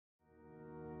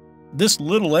This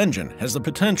little engine has the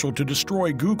potential to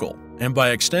destroy Google, and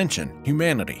by extension,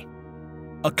 humanity.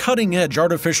 A cutting-edge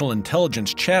artificial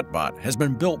intelligence chatbot has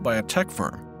been built by a tech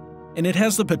firm, and it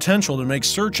has the potential to make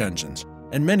search engines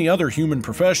and many other human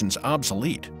professions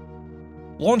obsolete.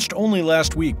 Launched only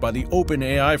last week by the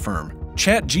OpenAI firm,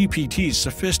 ChatGPT's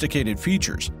sophisticated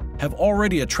features have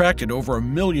already attracted over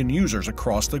 1 million users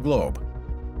across the globe.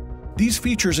 These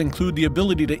features include the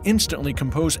ability to instantly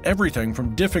compose everything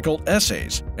from difficult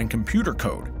essays and computer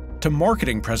code to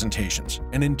marketing presentations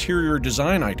and interior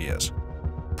design ideas.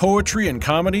 Poetry and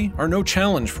comedy are no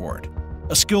challenge for it,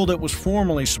 a skill that was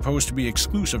formerly supposed to be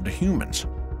exclusive to humans.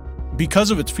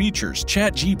 Because of its features,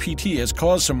 ChatGPT has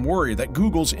caused some worry that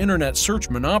Google's internet search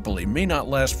monopoly may not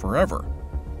last forever.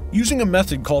 Using a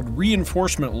method called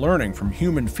reinforcement learning from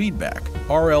human feedback,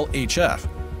 RLHF,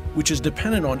 which is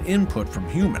dependent on input from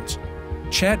humans,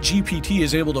 ChatGPT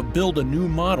is able to build a new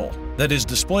model that is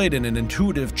displayed in an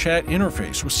intuitive chat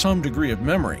interface with some degree of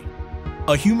memory.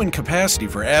 A human capacity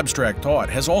for abstract thought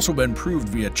has also been proved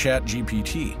via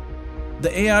ChatGPT.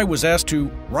 The AI was asked to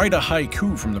write a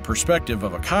haiku from the perspective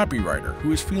of a copywriter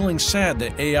who is feeling sad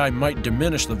that AI might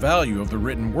diminish the value of the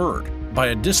written word by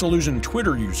a disillusioned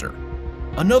Twitter user.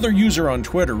 Another user on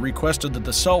Twitter requested that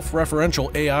the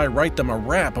self-referential AI write them a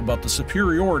rap about the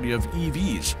superiority of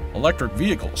EVs, electric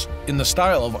vehicles, in the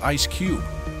style of Ice Cube,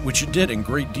 which it did in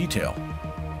great detail.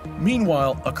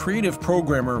 Meanwhile, a creative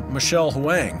programmer, Michelle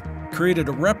Huang, created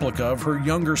a replica of her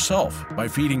younger self by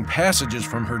feeding passages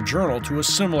from her journal to a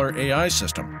similar AI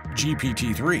system,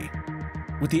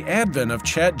 GPT-3. With the advent of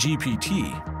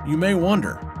ChatGPT, you may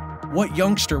wonder, what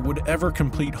youngster would ever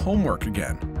complete homework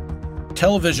again?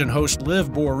 Television host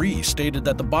Liv Boeree stated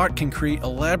that the bot can create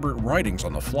elaborate writings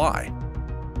on the fly.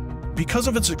 Because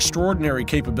of its extraordinary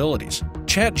capabilities,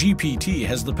 ChatGPT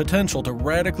has the potential to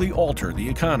radically alter the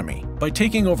economy by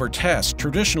taking over tasks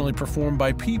traditionally performed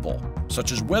by people,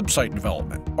 such as website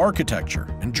development, architecture,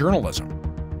 and journalism.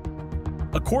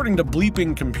 According to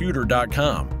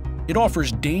bleepingcomputer.com, it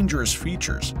offers dangerous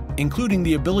features, including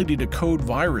the ability to code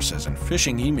viruses and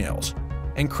phishing emails,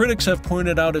 and critics have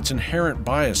pointed out its inherent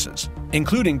biases,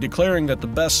 including declaring that the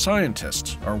best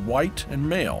scientists are white and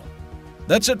male.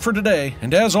 That's it for today,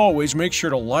 and as always, make sure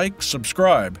to like,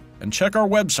 subscribe, and check our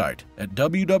website at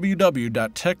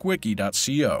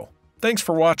www.techwiki.co. Thanks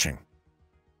for watching.